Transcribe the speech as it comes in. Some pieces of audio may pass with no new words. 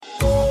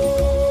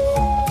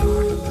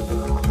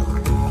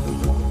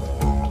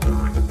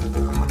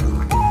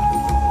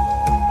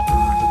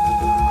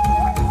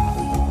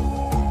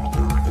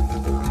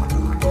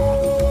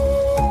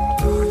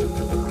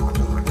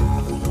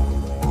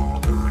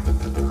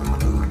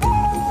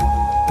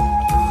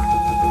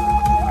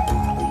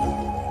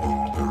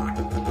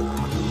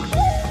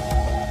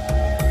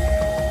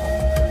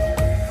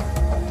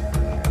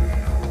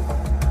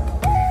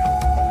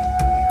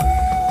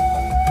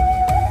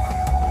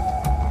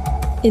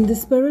In the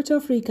spirit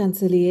of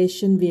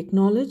reconciliation, we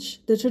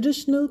acknowledge the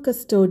traditional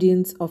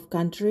custodians of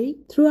country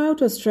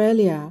throughout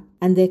Australia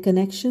and their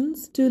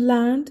connections to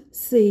land,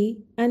 sea,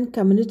 and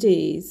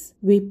communities.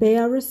 We pay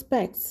our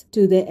respects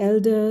to their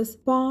elders,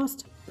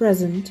 past,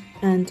 present,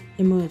 and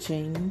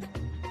emerging.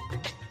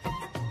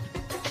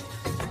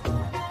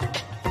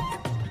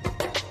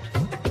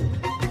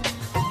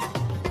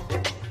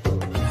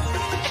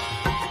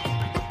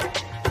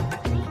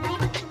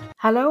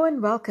 Hello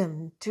and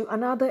welcome to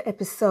another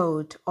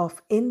episode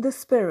of In the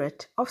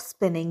Spirit of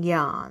Spinning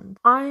Yarn.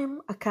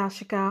 I'm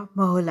Akashika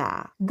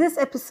Mohula. This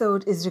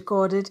episode is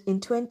recorded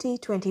in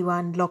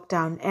 2021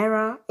 lockdown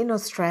era in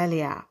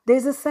Australia.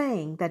 There's a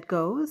saying that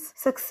goes,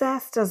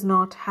 success does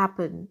not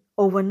happen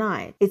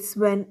overnight. It's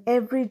when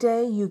every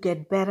day you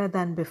get better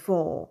than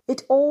before.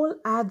 It all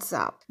adds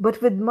up.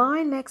 But with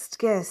my next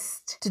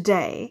guest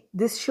today,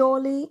 this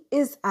surely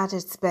is at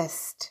its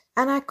best.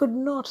 And I could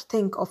not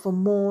think of a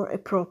more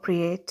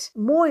appropriate,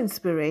 more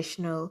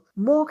inspirational,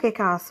 more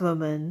kick-ass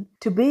woman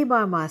to be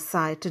by my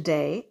side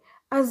today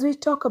as we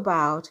talk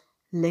about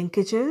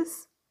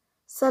linkages,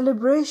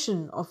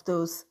 celebration of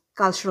those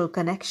cultural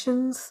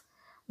connections,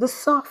 the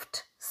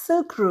soft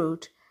silk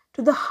route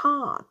to the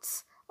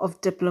hearts of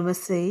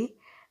diplomacy,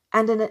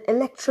 and an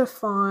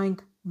electrifying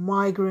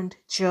migrant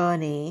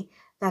journey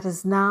that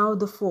is now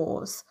the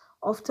force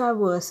of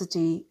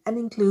diversity and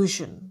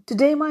inclusion.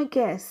 Today my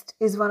guest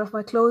is one of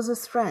my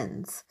closest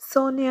friends,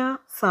 Sonia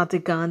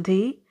Sadiq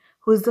Gandhi,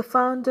 who is the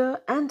founder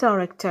and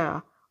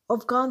director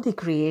of Gandhi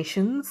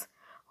Creations,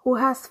 who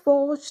has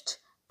forged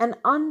an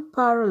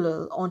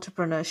unparalleled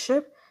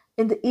entrepreneurship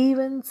in the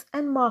events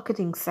and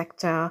marketing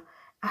sector,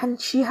 and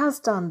she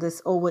has done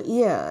this over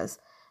years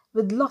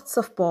with lots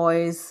of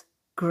poise,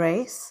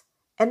 grace,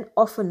 and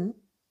often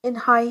in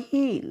high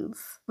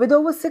heels. With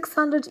over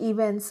 600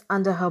 events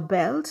under her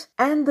belt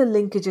and the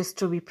linkages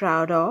to be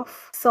proud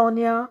of,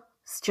 Sonia's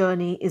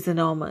journey is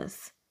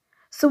enormous.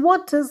 So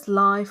what does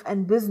life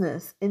and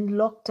business in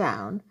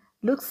lockdown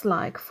looks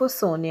like for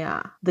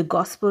Sonia? The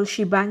gospel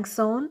she banks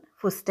on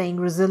for staying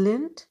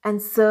resilient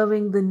and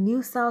serving the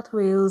New South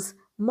Wales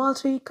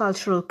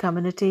multicultural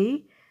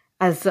community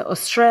as the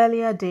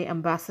Australia Day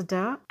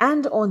Ambassador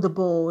and on the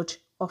board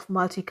of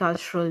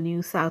Multicultural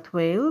New South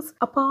Wales,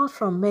 apart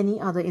from many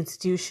other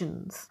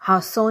institutions. How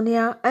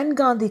Sonia and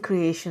Gandhi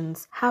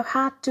Creations have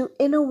had to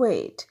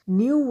innovate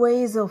new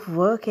ways of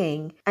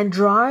working and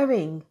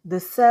driving the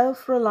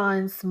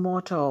self-reliance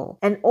motto,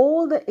 and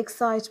all the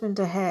excitement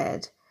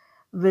ahead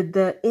with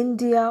the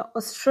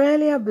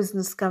India-Australia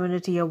Business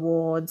Community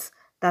Awards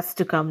that's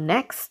to come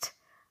next,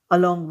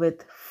 along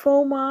with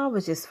FOMA,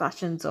 which is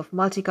Fashions of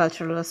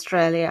Multicultural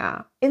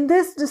Australia. In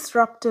this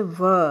disruptive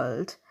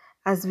world,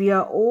 as we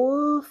are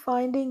all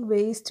finding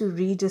ways to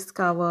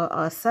rediscover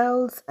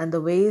ourselves and the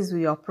ways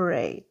we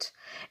operate,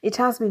 it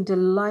has been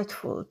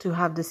delightful to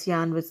have this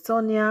yarn with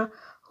Sonia,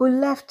 who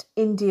left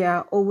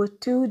India over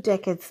 2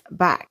 decades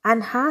back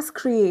and has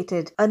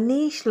created a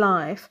niche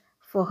life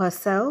for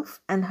herself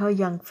and her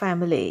young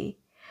family.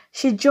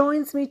 She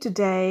joins me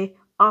today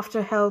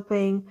after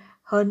helping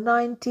her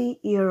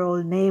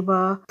 90-year-old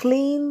neighbor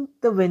clean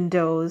the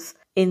windows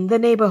in the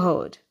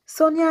neighborhood.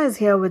 Sonia is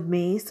here with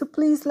me, so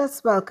please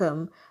let's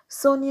welcome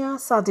Sonia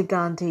Sadiq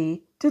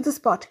Gandhi to this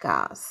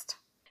podcast.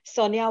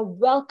 Sonia,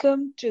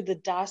 welcome to the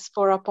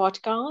Diaspora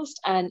podcast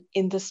and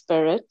In the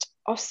Spirit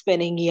of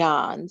Spinning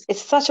Yarns.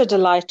 It's such a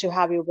delight to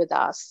have you with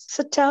us.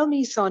 So tell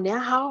me, Sonia,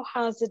 how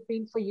has it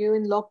been for you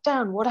in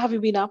lockdown? What have you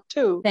been up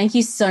to? Thank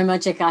you so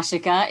much,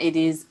 Akashika. It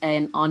is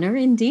an honor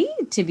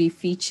indeed to be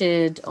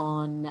featured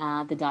on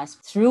the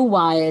Diaspora through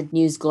Wired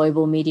News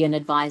Global Media and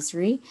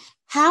Advisory.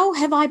 How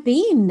have I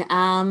been?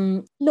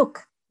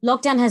 Look,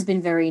 lockdown has been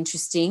very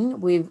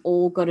interesting. We've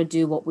all got to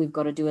do what we've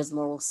got to do as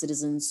moral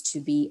citizens to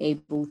be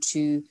able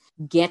to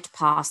get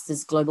past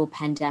this global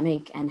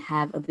pandemic and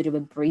have a bit of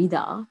a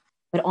breather.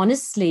 But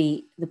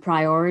honestly, the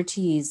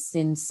priorities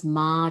since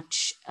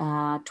March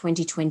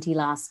 2020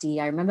 last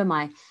year, I remember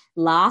my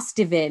last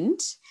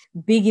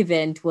big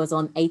event was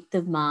on 8th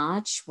of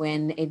March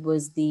when it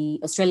was the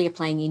Australia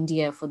playing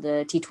India for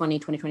the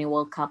T20 2020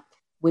 World Cup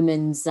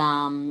women's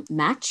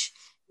match.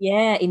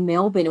 Yeah, in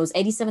Melbourne, it was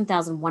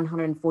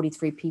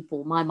 87,143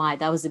 people. My,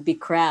 that was a big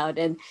crowd.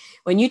 And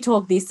when you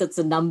talk these sorts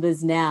of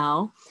numbers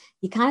now,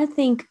 you kind of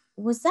think,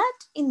 was that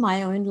in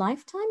my own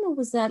lifetime or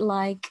was that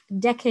like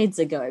decades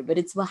ago? But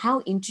it's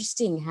how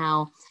interesting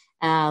how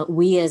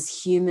we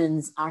as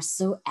humans are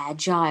so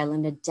agile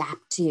and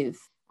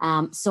adaptive.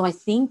 So I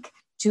think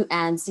to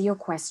answer your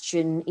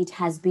question, it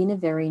has been a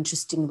very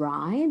interesting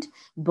ride,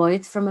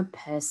 both from a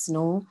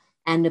personal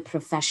and a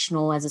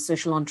professional as a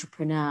social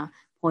entrepreneur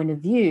point of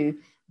view.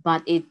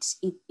 But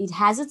it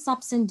has its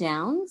ups and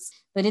downs,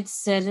 but it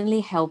certainly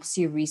helps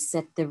you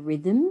reset the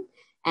rhythm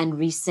and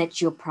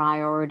reset your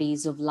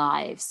priorities of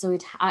life. So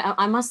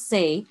I must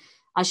say,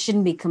 I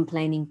shouldn't be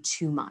complaining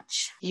too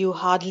much. You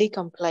hardly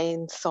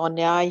complain,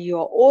 Sonia. You're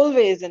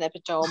always an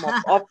epitome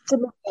of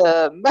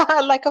optimism,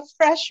 like a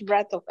fresh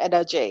breath of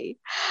energy.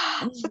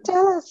 So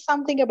tell us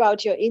something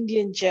about your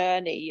Indian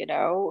journey,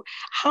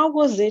 How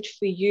was it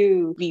for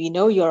you? We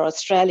know you're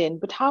Australian,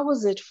 but how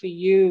was it for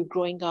you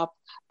growing up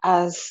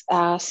as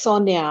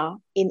Sonia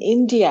in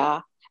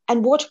India?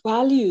 And what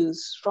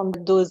values from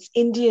those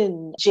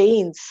Indian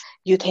genes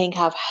you think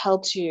have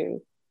helped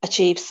you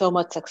achieve so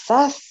much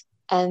success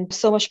and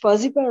so much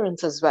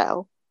perseverance as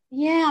well?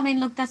 Yeah, I mean,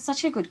 look, that's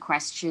such a good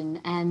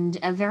question. And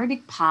a very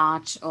big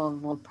part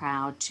of what I'm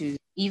proud to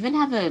even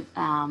have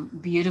a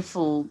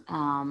beautiful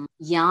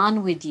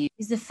yarn with you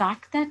is the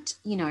fact that,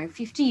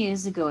 50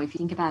 years ago, if you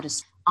think about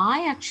it,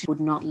 I actually would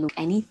not look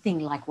anything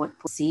like what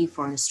people see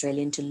for an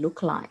Australian to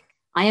look like.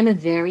 I am a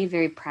very,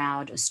 very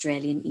proud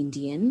Australian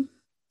Indian.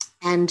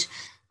 And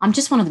I'm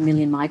just one of the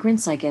million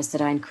migrants, I guess, that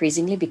are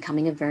increasingly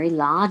becoming a very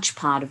large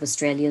part of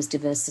Australia's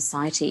diverse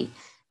society.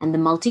 And the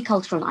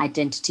multicultural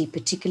identity,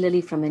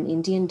 particularly from an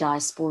Indian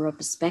diaspora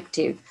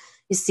perspective,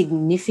 is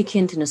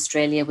significant in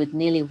Australia with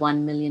nearly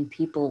 1 million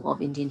people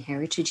of Indian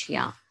heritage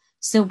here.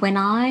 So when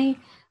I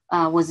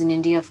was in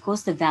India, of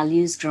course, the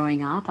values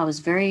growing up, I was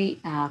very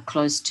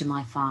close to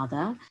my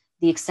father,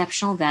 the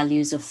exceptional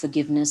values of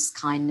forgiveness,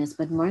 kindness,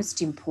 but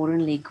most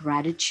importantly,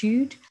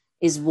 gratitude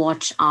is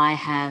what I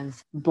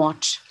have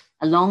bought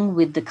along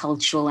with the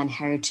cultural and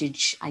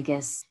heritage, I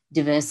guess,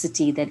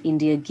 diversity that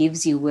India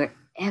gives you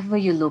wherever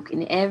you look,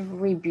 in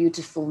every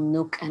beautiful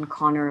nook and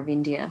corner of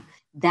India.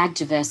 That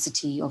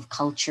diversity of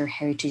culture,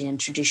 heritage, and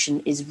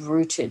tradition is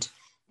rooted.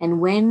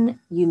 And when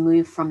you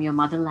move from your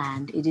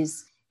motherland, it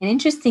is an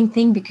interesting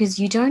thing because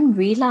you don't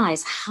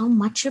realize how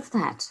much of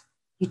that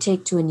you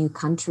take to a new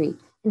country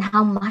and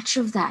how much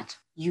of that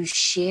you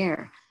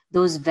share,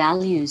 those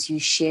values you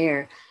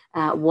share,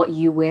 what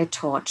you were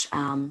taught,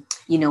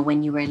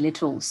 when you were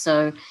little.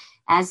 So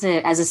as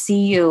a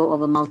CEO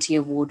of a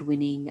multi-award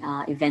winning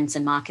events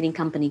and marketing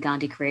company,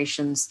 Gandhi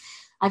Creations,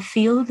 I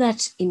feel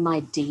that in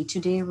my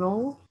day-to-day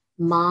role,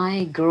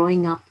 my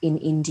growing up in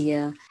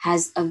India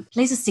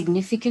plays a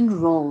significant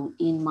role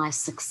in my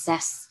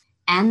success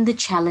and the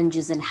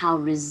challenges and how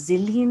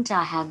resilient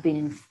I have been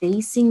in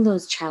facing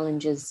those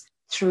challenges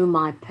through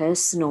my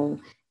personal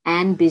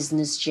and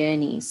business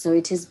journey. So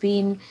it has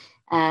been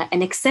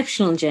an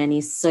exceptional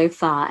journey so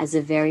far as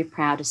a very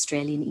proud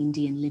Australian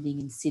Indian living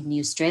in Sydney,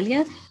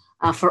 Australia,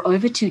 for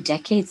over 2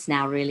 decades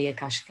now, really,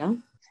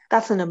 Akashika.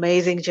 That's an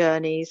amazing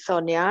journey,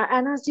 Sonia.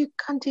 And as you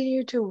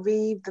continue to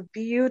weave the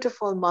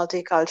beautiful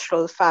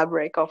multicultural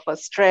fabric of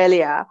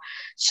Australia,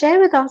 share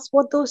with us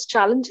what those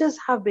challenges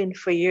have been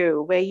for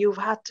you, where you've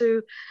had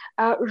to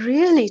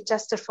really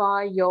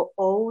testify your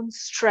own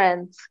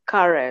strength,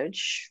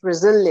 courage,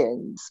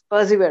 resilience,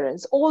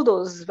 perseverance, all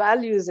those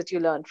values that you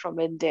learned from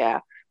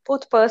India,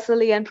 both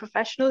personally and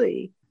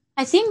professionally.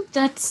 I think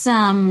that's,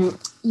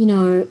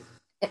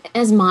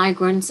 as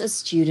migrants, as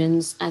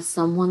students, as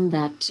someone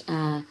that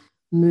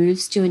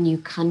moves to a new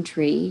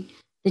country,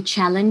 the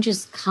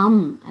challenges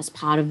come as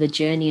part of the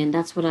journey. And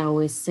that's what I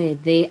always say.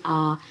 They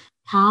are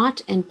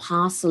part and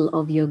parcel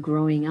of your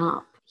growing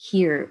up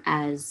here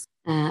as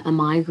a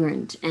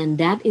migrant. And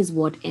that is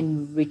what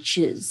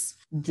enriches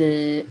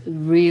the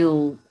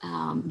real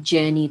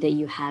journey that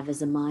you have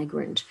as a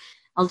migrant.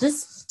 I'll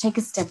just take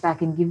a step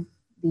back and give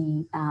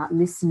the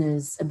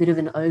listeners a bit of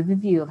an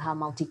overview of how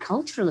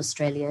multicultural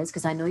Australia is,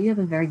 because I know you have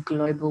a very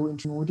global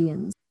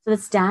audience. So the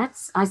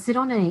stats, I sit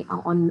on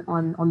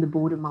the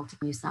board of Multi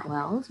New South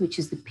Wales, which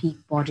is the peak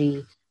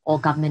body or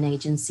government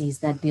agencies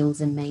that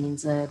builds and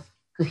maintains a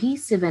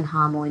cohesive and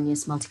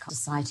harmonious multicultural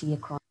society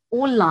across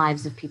all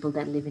lives of people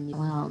that live in New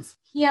Wales.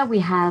 Here we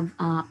have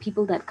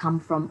people that come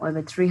from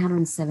over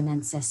 307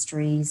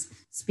 ancestries,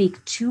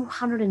 speak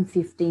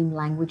 215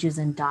 languages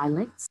and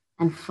dialects,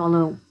 and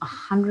follow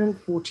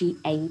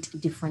 148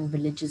 different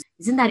villages.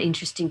 Isn't that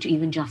interesting to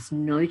even just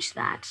note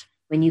that?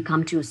 When you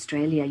come to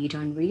Australia, you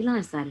don't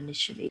realize that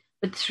initially.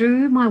 But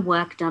through my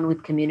work done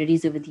with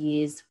communities over the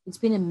years, it's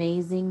been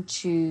amazing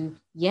to,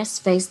 yes,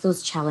 face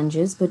those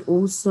challenges, but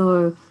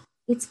also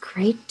it's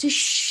great to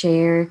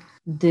share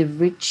the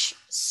rich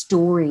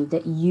story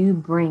that you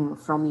bring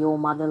from your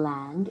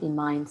motherland, in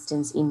my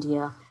instance,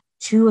 India,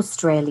 to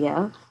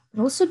Australia,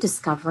 but also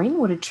discovering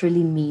what it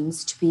truly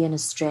means to be an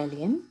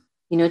Australian.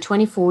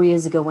 24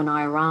 years ago when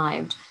I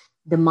arrived,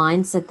 the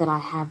mindset that I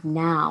have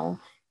now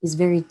is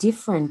very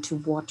different to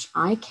what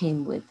I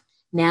came with.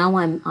 Now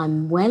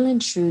I'm well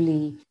and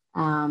truly,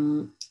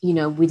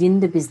 within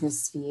the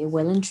business sphere,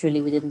 well and truly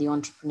within the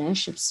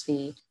entrepreneurship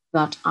sphere,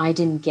 but I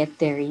didn't get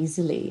there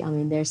easily. I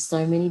mean, there's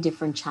so many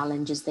different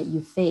challenges that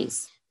you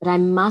face. But I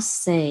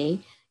must say,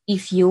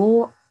 if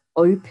you're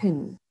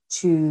open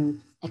to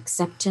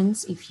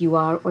acceptance, if you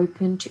are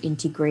open to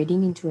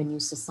integrating into a new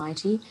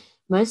society,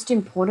 most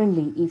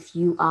importantly, if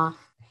you are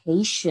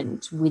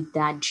patient with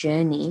that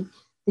journey,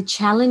 the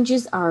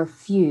challenges are a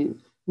few,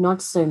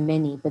 not so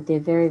many, but they're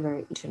very,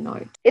 very to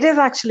note. It is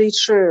actually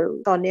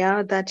true,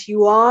 Sonia, that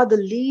you are the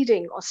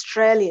leading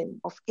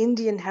Australian of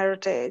Indian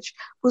heritage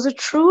who's a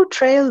true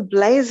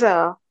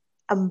trailblazer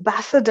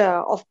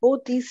ambassador of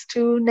both these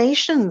two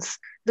nations,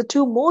 the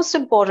two most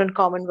important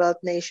Commonwealth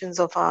nations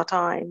of our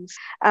times.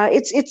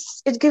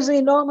 It gives me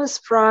enormous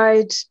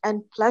pride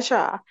and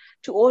pleasure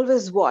to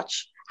always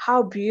watch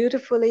how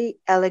beautifully,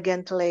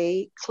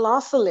 elegantly,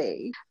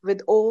 classily,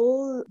 with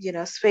all,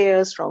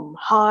 spheres from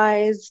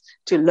highs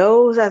to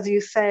lows, as you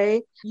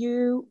say,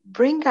 you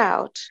bring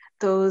out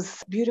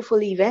those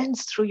beautiful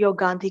events through your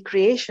Gandhi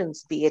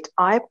creations, be it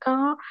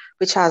IABCA,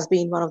 which has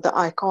been one of the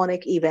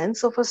iconic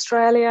events of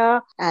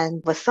Australia,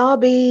 and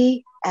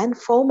Wasabi, and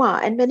FOMA,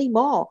 and many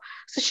more.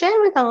 So share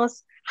with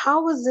us,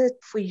 how was it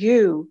for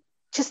you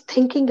just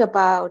thinking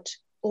about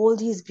all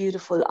these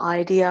beautiful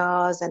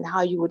ideas and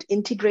how you would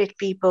integrate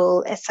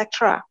people,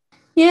 etc.?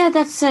 Yeah,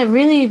 that's a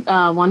really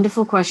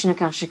wonderful question,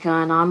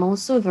 Akashika. And I'm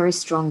also a very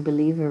strong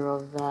believer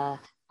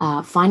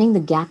of finding the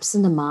gaps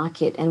in the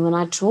market. And when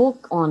I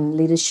talk on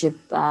leadership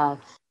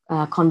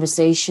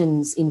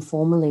conversations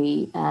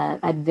informally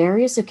at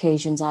various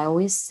occasions, I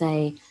always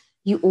say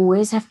you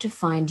always have to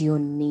find your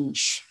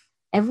niche.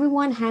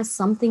 Everyone has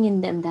something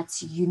in them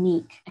that's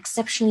unique,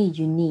 exceptionally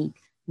unique.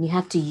 And you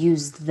have to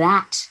use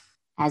that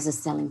as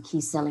a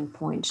key selling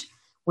point.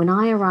 When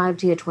I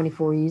arrived here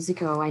 24 years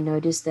ago, I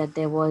noticed that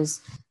there was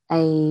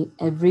a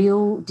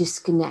real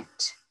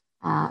disconnect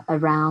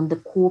around the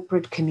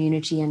corporate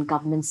community and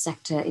government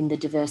sector in the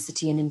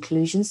diversity and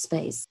inclusion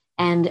space.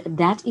 And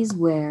that is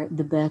where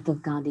the birth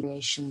of Gandhi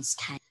Creations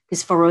came.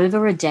 Because for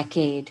over a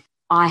decade,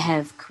 I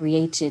have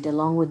created,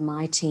 along with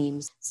my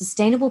teams,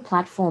 sustainable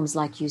platforms,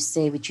 like you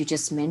say, which you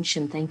just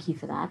mentioned. Thank you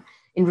for that.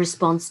 In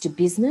response to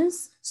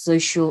business,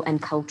 social,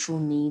 and cultural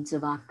needs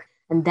of our.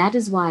 And that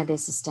is why they're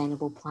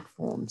sustainable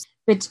platforms.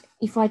 But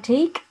if I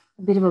take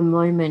a bit of a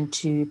moment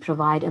to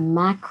provide a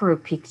macro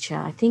picture,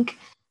 I think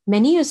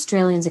many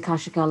Australians,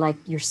 Akashika, like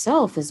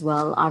yourself as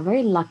well, are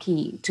very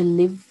lucky to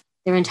live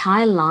their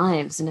entire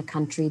lives in a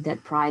country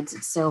that prides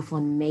itself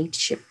on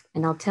mateship.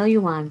 And I'll tell you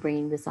why I'm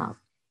bringing this up.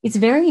 It's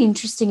very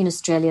interesting in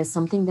Australia.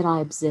 Something that I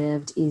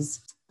observed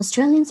is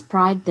Australians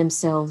pride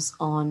themselves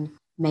on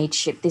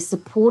mateship. They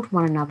support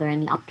one another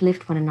and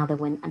uplift one another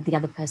when the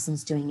other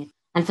person's doing it.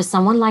 And for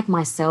someone like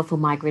myself who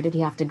migrated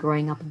here after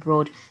growing up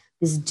abroad,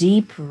 this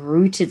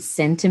deep-rooted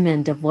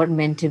sentiment of what it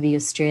meant to be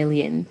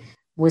Australian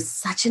was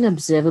such an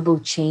observable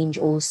change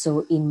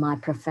also in my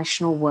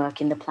professional work,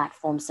 in the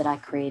platforms that I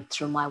create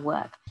through my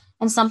work.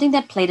 And something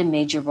that played a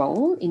major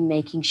role in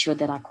making sure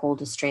that I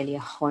called Australia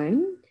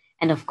home.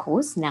 And of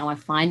course, now I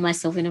find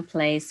myself in a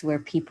place where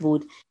people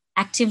would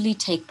actively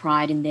take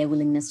pride in their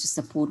willingness to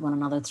support one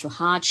another through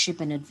hardship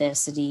and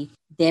adversity,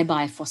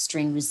 thereby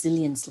fostering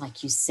resilience,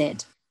 like you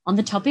said. On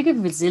the topic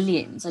of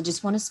resilience, I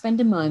just want to spend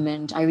a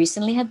moment. I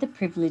recently had the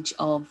privilege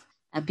of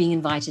being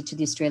invited to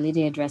the Australia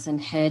Day address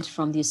and heard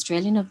from the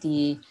Australian of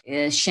the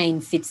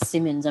Shane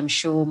Fitzsimmons. I'm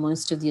sure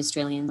most of the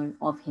Australians know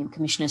of him,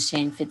 Commissioner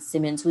Shane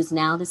Fitzsimmons, who is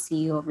now the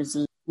CEO of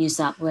Resilience New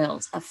South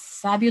Wales, a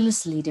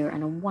fabulous leader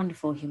and a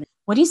wonderful human.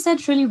 What he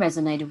said really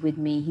resonated with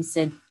me. He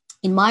said,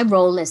 in my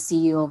role as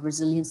CEO of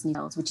Resilience New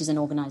South Wales, which is an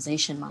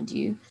organization, mind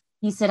you,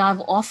 he said,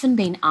 I've often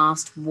been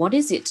asked, what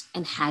is it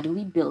and how do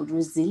we build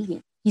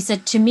resilience? He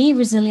said, to me,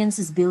 resilience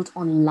is built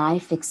on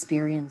life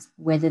experience,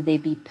 whether they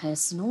be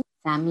personal,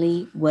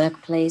 family,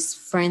 workplace,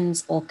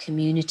 friends, or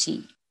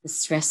community. The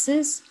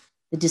stresses,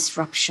 the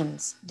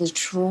disruptions, the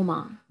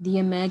trauma, the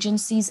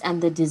emergencies,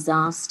 and the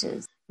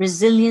disasters.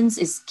 Resilience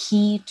is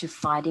key to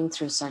fighting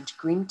through such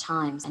grim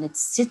times, and it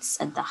sits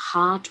at the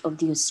heart of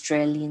the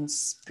Australian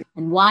spirit.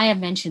 And why I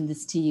mentioned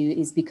this to you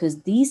is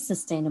because these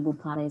sustainable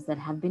plays that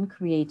have been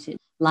created,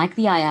 like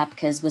the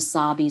IABCAs,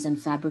 Wasabis,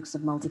 and Fabrics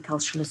of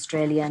Multicultural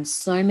Australia, and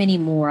so many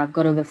more, I've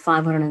got over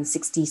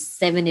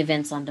 567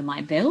 events under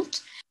my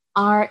belt,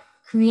 are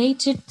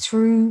created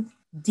through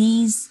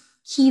these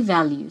key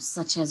values,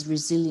 such as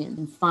resilience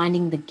and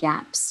finding the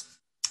gaps.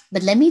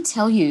 But let me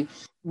tell you,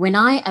 when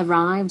I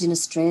arrived in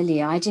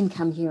Australia, I didn't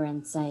come here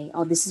and say,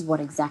 oh, this is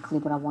exactly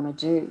what I want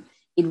to do.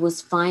 It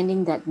was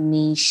finding that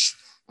niche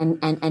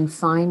and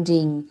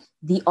finding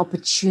the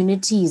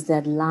opportunities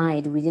that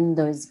lied within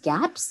those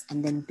gaps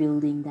and then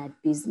building that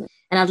business.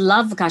 And I'd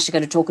love, Akashika,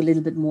 to talk a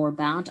little bit more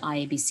about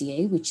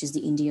IABCA, which is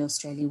the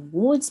India-Australia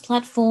Awards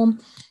platform,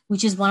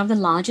 which is one of the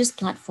largest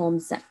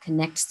platforms that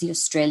connects the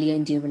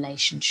Australia-India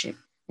relationship.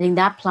 I think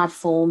that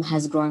platform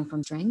has grown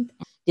from strength.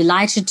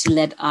 Delighted to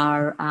let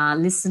our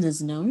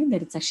listeners know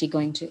that it's actually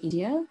going to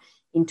India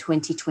in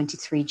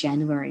 2023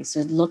 January.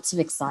 So lots of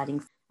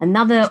exciting.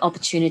 Another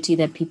opportunity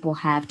that people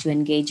have to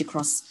engage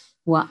across,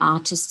 who are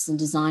artists and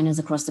designers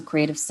across the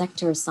creative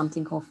sector, is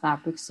something called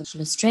Fabrics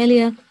of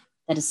Australia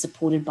that is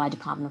supported by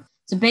Department of.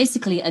 So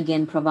basically,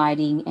 again,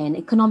 providing an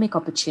economic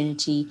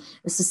opportunity,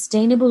 a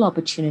sustainable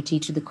opportunity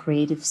to the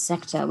creative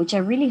sector, which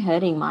are really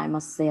hurting, I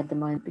must say, at the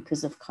moment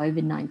because of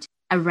COVID-19,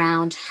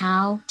 around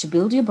how to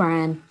build your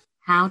brand,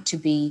 how to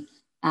be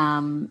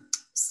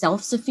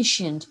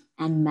self-sufficient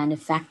and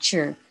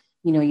manufacture,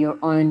 your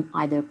own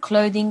either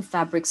clothing,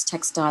 fabrics,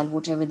 textile,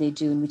 whatever they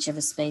do in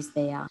whichever space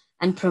they are,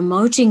 and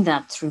promoting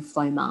that through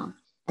FOMA.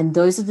 And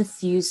those are the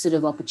few sort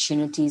of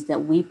opportunities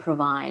that we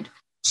provide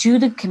to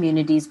the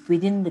communities,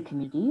 within the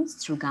communities,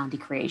 through Gandhi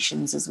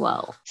creations as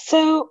well?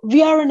 So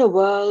we are in a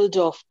world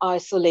of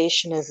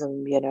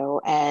isolationism,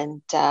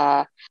 and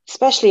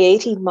especially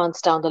 18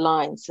 months down the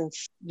line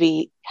since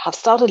we have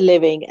started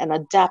living and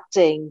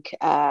adapting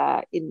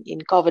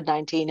in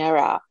COVID-19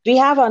 era, we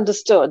have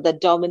understood that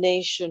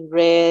domination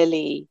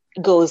really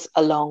goes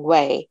a long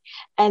way.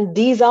 And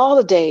these are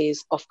the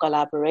days of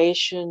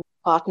collaboration,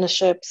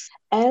 partnerships,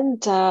 and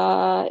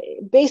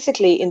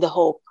basically in the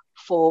hope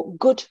for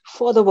good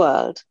for the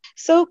world.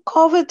 So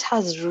COVID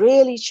has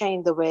really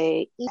changed the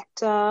way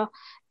sector,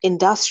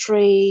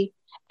 industry,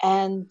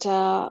 and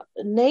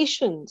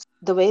nations,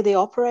 the way they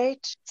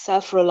operate.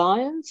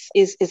 Self-reliance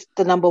is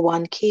the number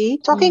one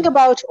key. Talking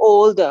about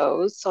all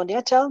those,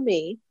 Sonia, tell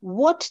me,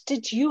 what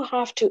did you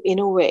have to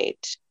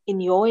innovate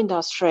in your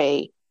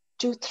industry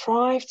to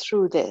thrive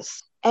through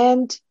this?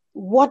 And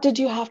what did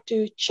you have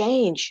to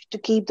change to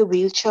keep the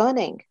wheel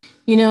churning?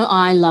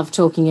 I love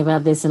talking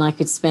about this and I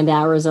could spend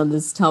hours on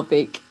this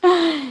topic.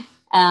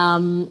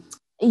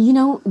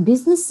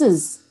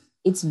 Businesses,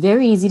 it's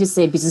very easy to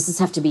say businesses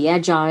have to be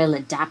agile,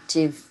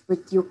 adaptive,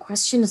 but your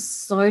question is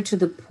so to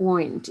the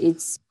point.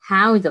 It's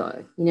how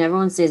though?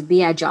 Everyone says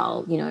be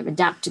agile,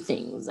 adapt to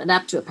things,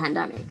 adapt to a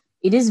pandemic.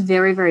 It is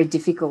very, very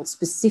difficult,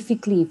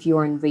 specifically if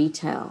you're in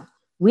retail.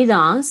 With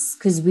us,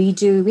 because we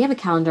have a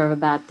calendar of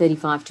about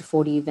 35 to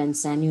 40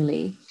 events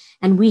annually,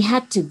 and we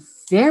had to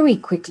very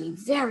quickly,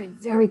 very,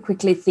 very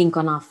quickly think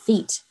on our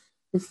feet.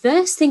 The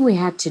first thing we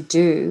had to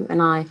do,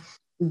 and I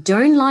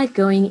don't like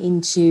going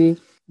into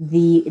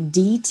the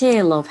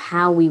detail of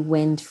how we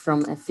went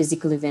from a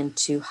physical event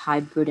to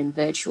hybrid and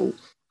virtual.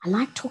 I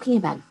like talking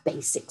about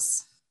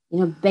basics.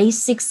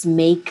 Basics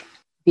make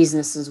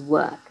businesses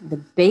work. The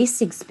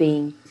basics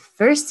being,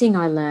 first thing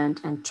I learned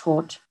and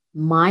taught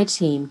my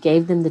team,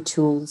 gave them the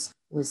tools,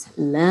 was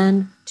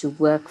learn to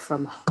work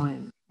from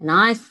home. And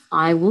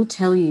I will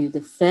tell you, the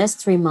first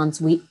 3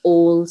 months, we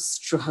all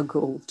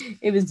struggled.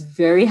 It was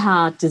very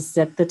hard to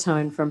set the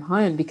tone from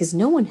home because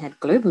no one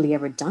had globally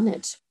ever done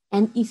it.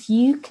 And if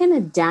you can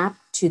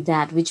adapt to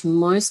that, which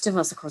most of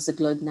us across the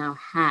globe now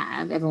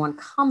have, everyone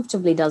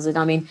comfortably does it.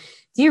 I mean,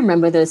 do you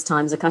remember those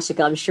times,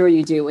 Akashika, I'm sure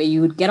you do, where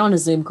you would get on a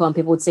Zoom call and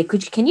people would say,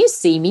 can you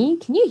see me?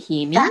 Can you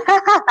hear me?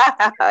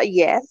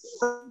 Yes.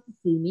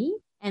 See me?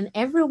 And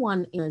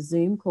everyone in a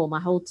Zoom call, my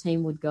whole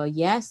team would go,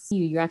 yes,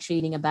 you're actually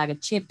eating a bag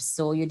of chips,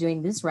 or you're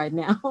doing this right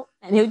now.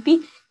 And it would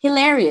be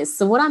hilarious.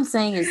 So what I'm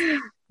saying is,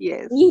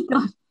 yes,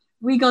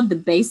 we got the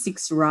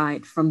basics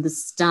right from the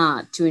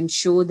start to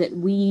ensure that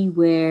we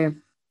were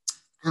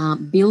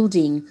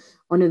building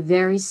on a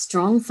very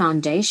strong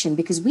foundation,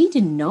 because we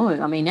didn't know.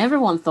 I mean,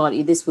 everyone thought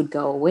this would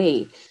go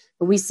away.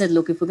 But we said,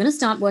 look, if we're going to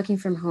start working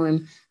from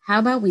home, how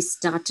about we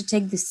start to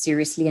take this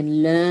seriously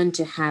and learn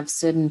to have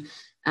certain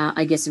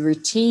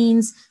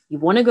routines. You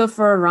want to go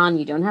for a run,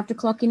 you don't have to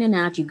clock in and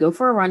out. You go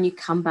for a run, you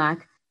come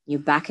back, you're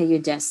back at your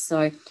desk.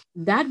 So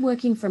that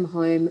working from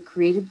home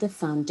created the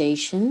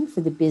foundation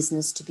for the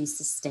business to be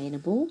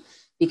sustainable,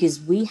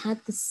 because we had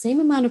the same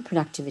amount of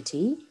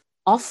productivity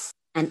off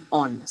and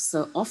on.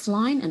 So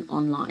offline and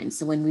online.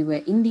 So when we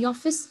were in the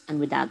office and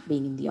without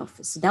being in the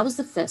office. So that was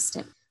the first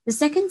step. The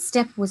second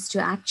step was to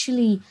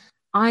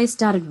I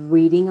started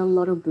reading a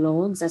lot of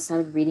blogs. I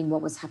started reading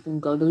what was happening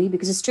globally,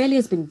 because Australia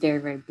has been very,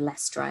 very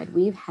blessed, right?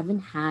 We haven't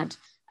had,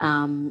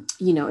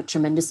 a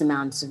tremendous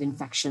amounts of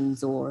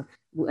infections or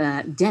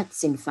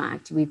deaths. In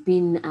fact, we've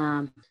been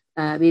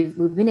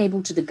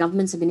able to, the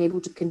governments have been able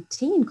to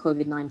contain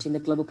COVID-19, the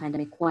global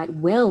pandemic, quite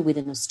well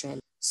within Australia.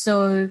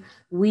 So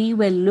we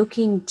were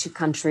looking to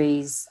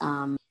countries,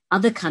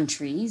 other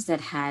countries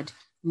that had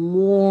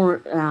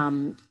more,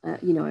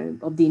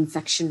 of the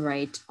infection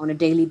rate on a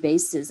daily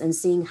basis, and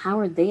seeing how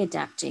are they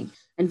adapting.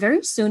 And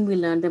very soon we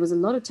learned there was a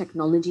lot of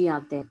technology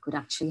out there that could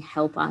actually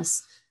help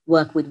us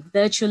work with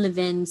virtual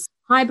events,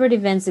 hybrid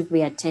events. If we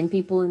had 10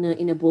 people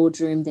in a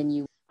boardroom,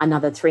 then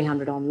another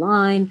 300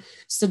 online.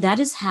 So that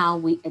is how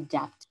we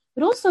adapt.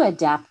 But also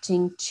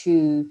adapting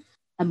to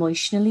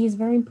emotionally is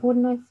very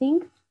important, I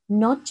think,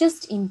 not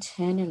just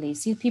internally.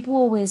 See, people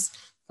always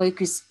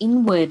focus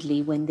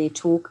inwardly when they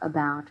talk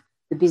about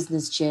the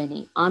business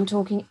journey. I'm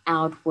talking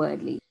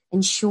outwardly,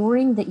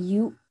 ensuring that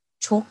you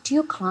talk to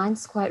your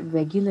clients quite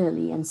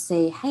regularly and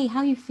say, hey, how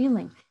are you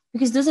feeling?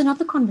 Because those are not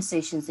the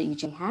conversations that you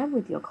generally have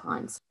with your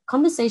clients.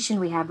 Conversation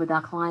we have with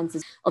our clients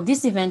is,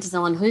 this event is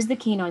on, who's the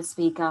keynote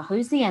speaker,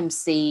 who's the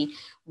MC,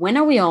 when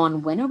are we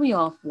on, when are we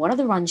off, what are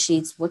the run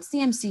sheets, what's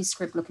the MC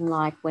script looking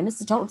like, what's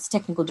the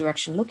technical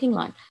direction looking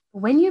like?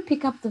 When you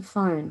pick up the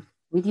phone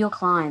with your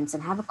clients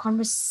and have a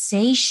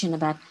conversation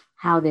about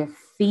how they're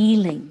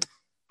feeling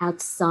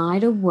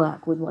outside of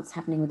work with what's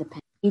happening with the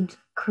pandemic, it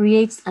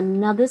creates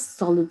another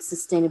solid,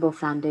 sustainable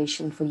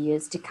foundation for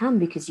years to come,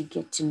 because you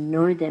get to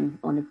know them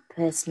on a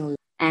personal level.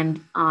 And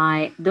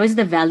those are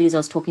the values I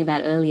was talking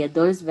about earlier.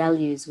 Those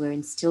values were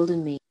instilled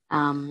in me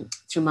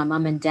through my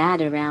mum and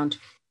dad, around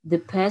the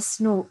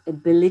personal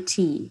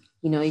ability,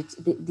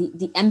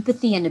 the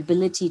empathy and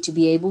ability to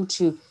be able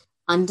to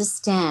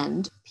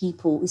understand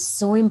people is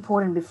so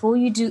important before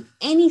you do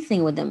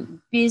anything with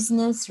them,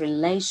 business,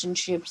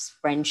 relationships,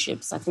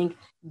 friendships. I think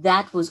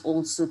that was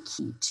also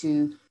key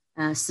to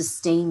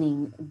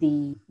sustaining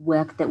the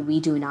work that we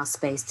do in our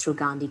space through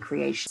Gandhi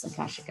Creations,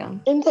 Akashika.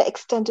 In the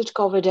extended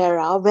COVID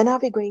era, when are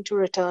we going to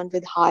return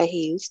with high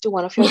heels to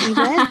one of your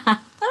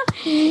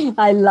events?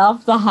 I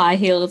love the high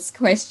heels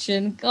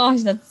question.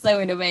 Gosh, that's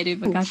so innovative,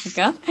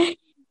 Akashika.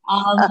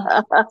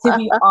 To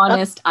be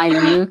honest, I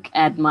look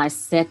at my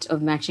set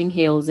of matching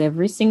heels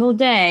every single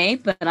day,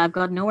 but I've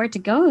got nowhere to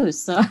go.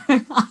 So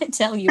I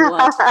tell you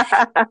what,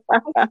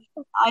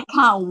 I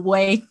can't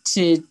wait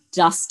to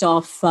dust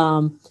off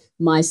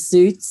my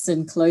suits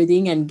and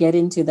clothing and get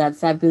into that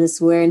fabulous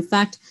wear. In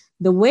fact,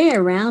 the way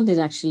around it,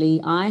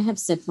 actually, I have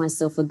set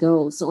myself a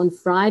goal. So on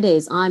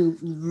Fridays, I'm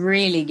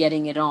really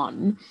getting it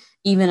on,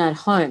 even at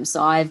home.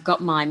 So I've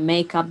got my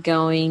makeup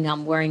going.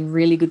 I'm wearing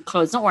really good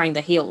clothes, not wearing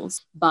the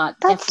heels, but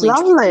That's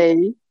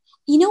lovely.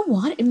 You know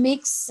what? It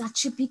makes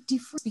such a big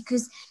difference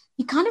because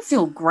you kind of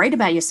feel great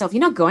about yourself.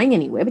 You're not going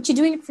anywhere, but you're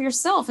doing it for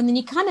yourself. And then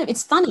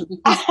it's funny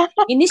because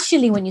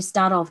initially when you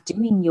start off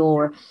doing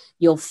your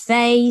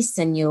face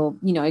and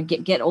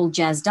get all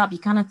jazzed up, you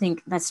kind of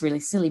think that's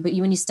really silly. But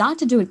when you start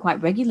to do it quite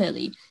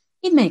regularly,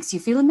 it makes you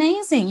feel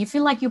amazing. You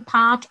feel like you're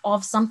part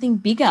of something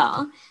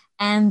bigger.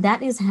 And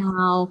that is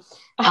how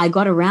I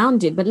got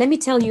around it. But let me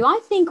tell you,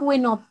 I think we're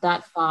not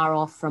that far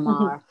off from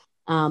our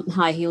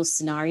high heels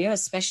scenario,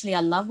 especially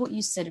I love what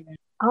you said about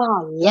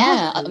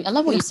I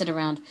love what you said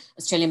around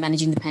Australia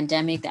managing the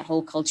pandemic, that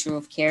whole culture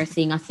of care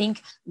thing. I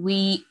think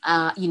we,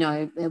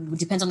 it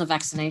depends on the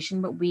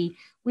vaccination, but we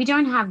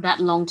don't have that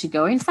long to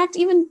go. In fact,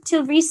 even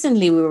till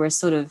recently, we were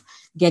sort of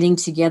getting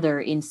together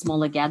in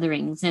smaller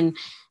gatherings. And,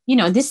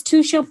 this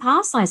too shall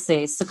pass, I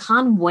say. So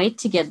can't wait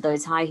to get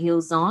those high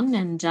heels on.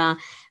 And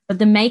but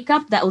the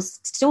makeup, that will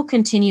still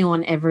continue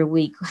on every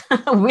week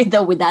with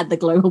or without the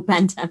global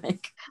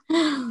pandemic.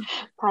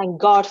 Thank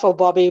God for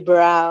Bobby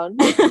Brown.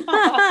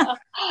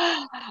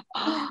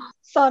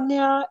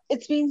 Sonia,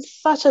 it's been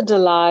such a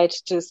delight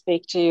to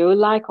speak to you,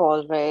 like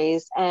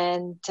always.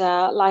 And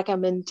like I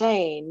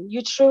maintain,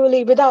 you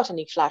truly, without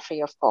any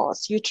flattery, of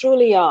course, you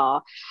truly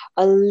are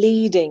a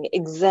leading,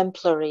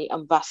 exemplary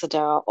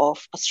ambassador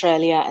of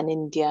Australia and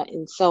India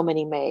in so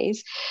many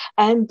ways.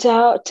 And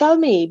tell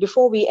me,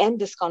 before we end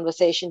this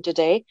conversation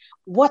today,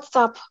 what's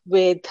up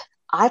with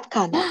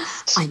IABCA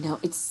next? I know,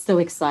 it's so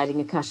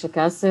exciting,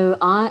 Akashika. So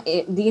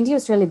the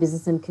India-Australia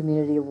Business and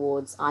Community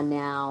Awards are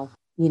now,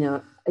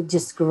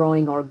 just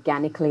growing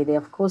organically. They're,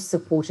 of course,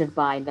 supported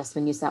by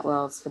Investment New South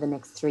Wales for the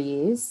next 3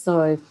 years.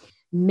 So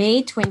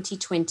May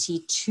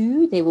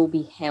 2022, they will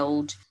be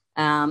held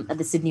at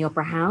the Sydney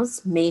Opera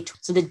House.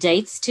 So the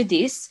dates to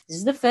this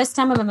is the first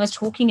time I'm ever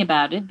talking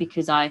about it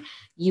because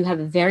you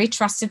have a very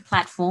trusted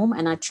platform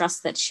and I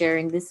trust that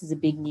sharing this is a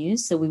big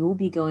news. So we will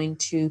be going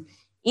to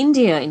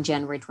India in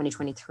January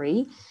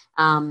 2023,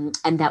 and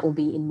that will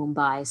be in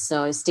Mumbai.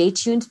 So stay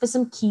tuned for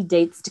some key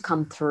dates to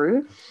come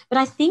through. But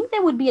I think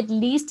there would be at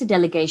least a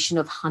delegation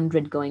of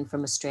 100 going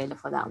from Australia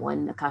for that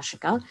one,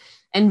 Akashika,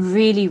 and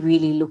really,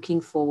 really looking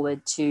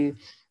forward to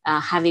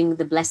having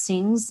the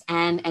blessings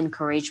and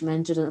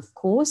encouragement, and of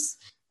course,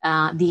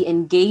 the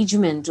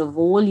engagement of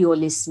all your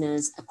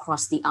listeners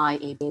across the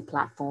IABCA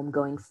platform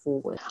going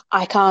forward.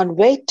 I can't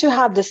wait to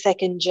have the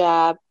second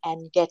jab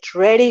and get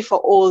ready for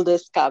all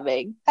this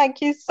coming.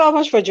 Thank you so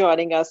much for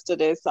joining us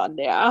today,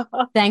 Sonia.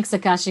 Thanks,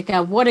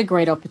 Akashika. What a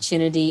great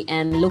opportunity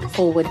and look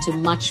forward to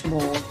much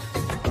more